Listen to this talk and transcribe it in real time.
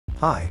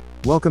Hi,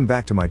 welcome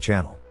back to my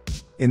channel.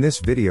 In this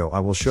video I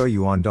will show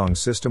you Andon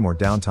system or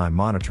downtime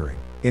monitoring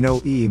in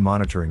OEE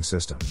Monitoring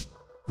System.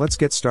 Let's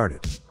get started.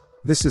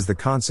 This is the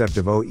concept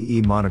of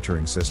OEE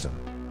Monitoring System.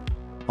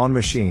 On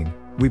machine,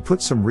 we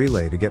put some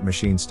relay to get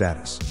machine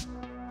status.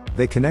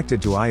 They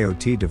connected to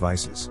IoT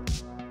devices.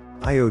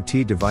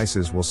 IoT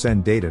devices will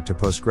send data to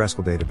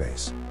Postgresql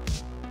database.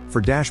 For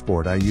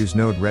dashboard I use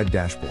Node-RED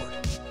dashboard.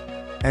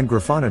 And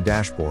Grafana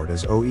dashboard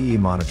as OEE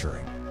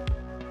monitoring.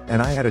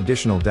 And I add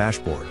additional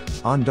dashboard,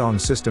 Andon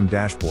system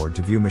dashboard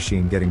to view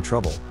machine getting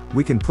trouble.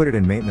 We can put it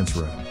in maintenance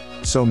room,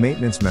 so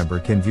maintenance member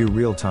can view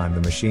real time the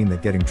machine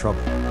that getting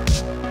trouble.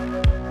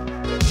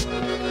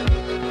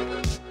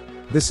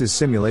 This is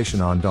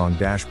simulation Andon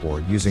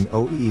dashboard using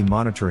OEE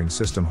monitoring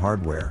system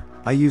hardware.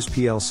 I use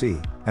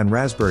PLC and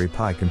Raspberry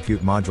Pi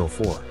compute module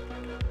 4.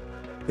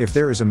 If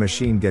there is a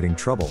machine getting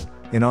trouble,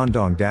 in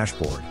Andon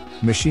dashboard,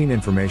 machine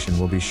information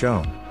will be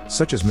shown,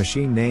 such as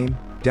machine name,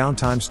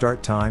 downtime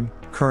start time,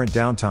 current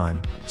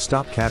downtime,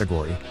 stop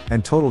category,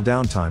 and total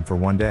downtime for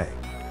one day.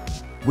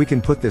 We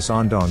can put this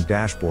Andon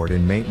dashboard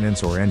in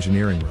maintenance or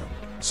engineering room,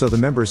 so the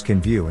members can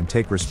view and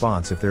take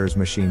response if there is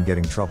machine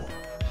getting trouble.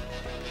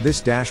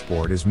 This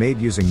dashboard is made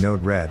using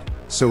Node-RED,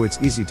 so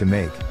it's easy to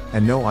make,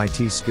 and no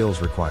IT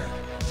skills required.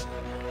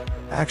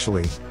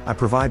 Actually, I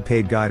provide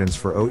paid guidance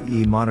for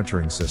OEE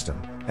monitoring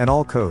system, and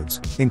all codes,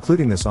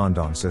 including this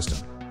Andon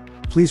system.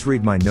 Please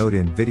read my note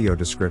in video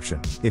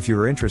description. If you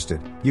are interested,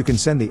 you can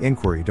send the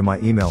inquiry to my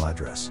email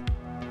address.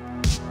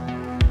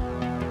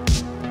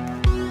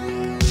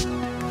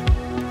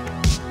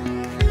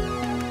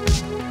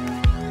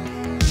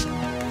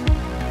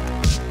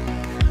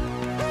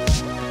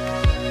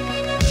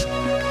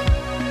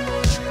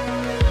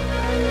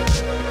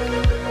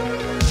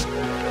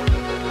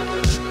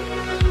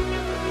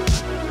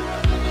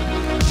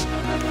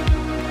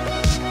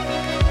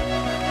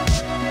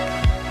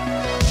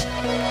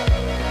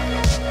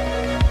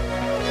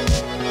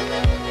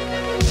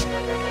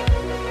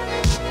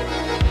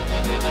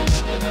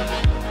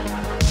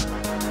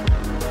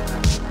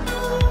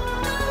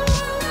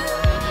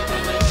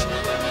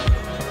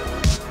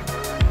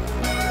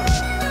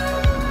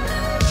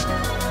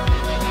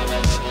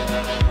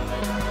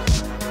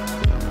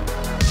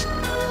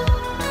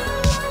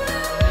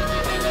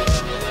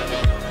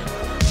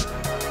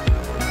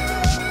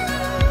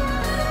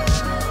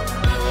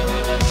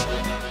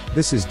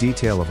 This is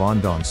detail of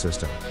Andon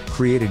system,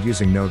 created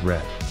using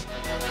Node-RED.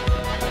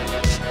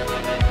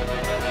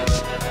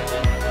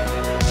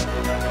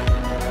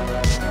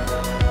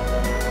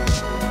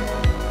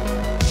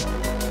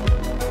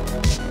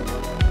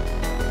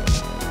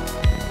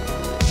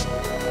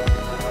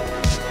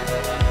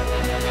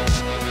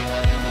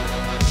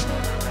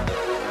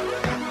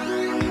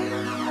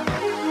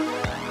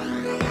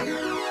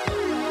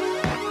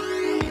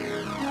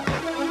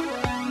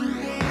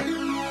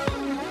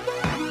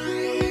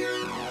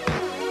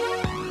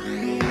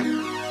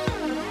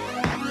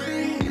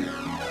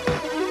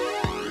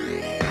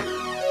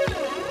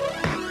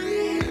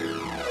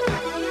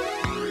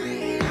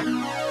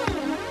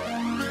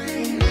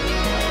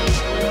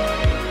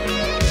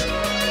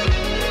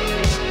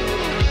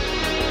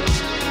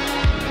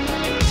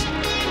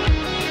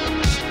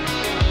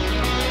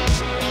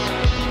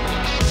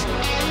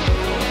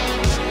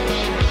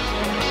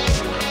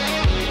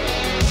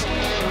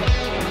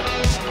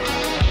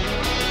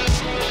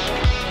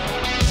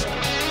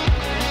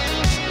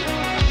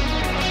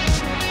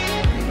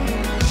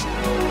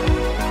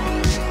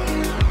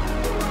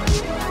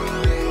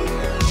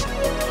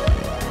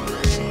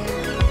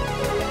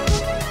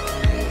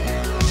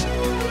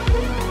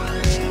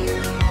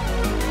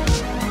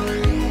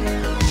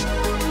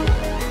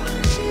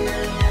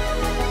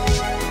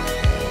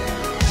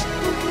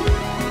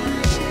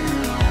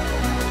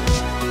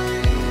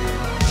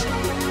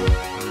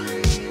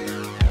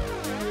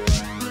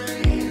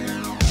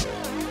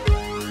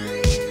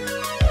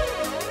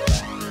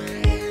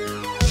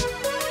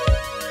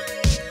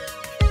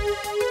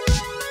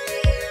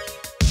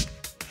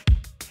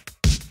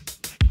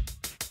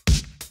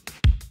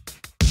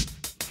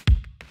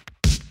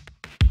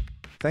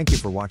 Thank you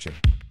for watching.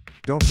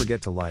 Don't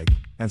forget to like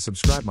and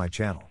subscribe my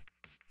channel.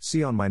 See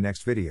you on my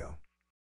next video.